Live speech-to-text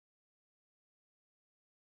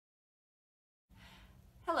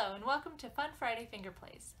Hello and welcome to Fun Friday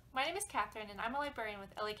Fingerplays. My name is Catherine and I'm a librarian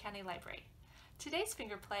with LA County Library. Today's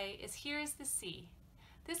Fingerplay is Here is the Sea.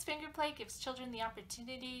 This Fingerplay gives children the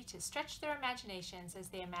opportunity to stretch their imaginations as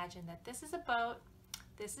they imagine that this is a boat,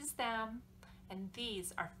 this is them, and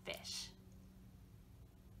these are fish.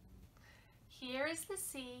 Here is the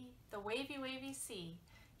sea, the wavy, wavy sea.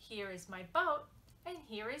 Here is my boat, and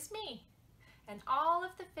here is me. And all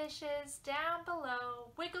of the fishes down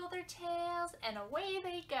below wiggle their tails and away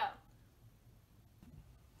they go.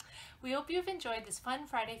 We hope you've enjoyed this Fun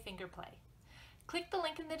Friday Fingerplay. Click the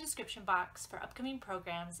link in the description box for upcoming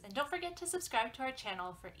programs and don't forget to subscribe to our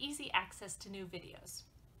channel for easy access to new videos.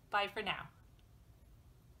 Bye for now.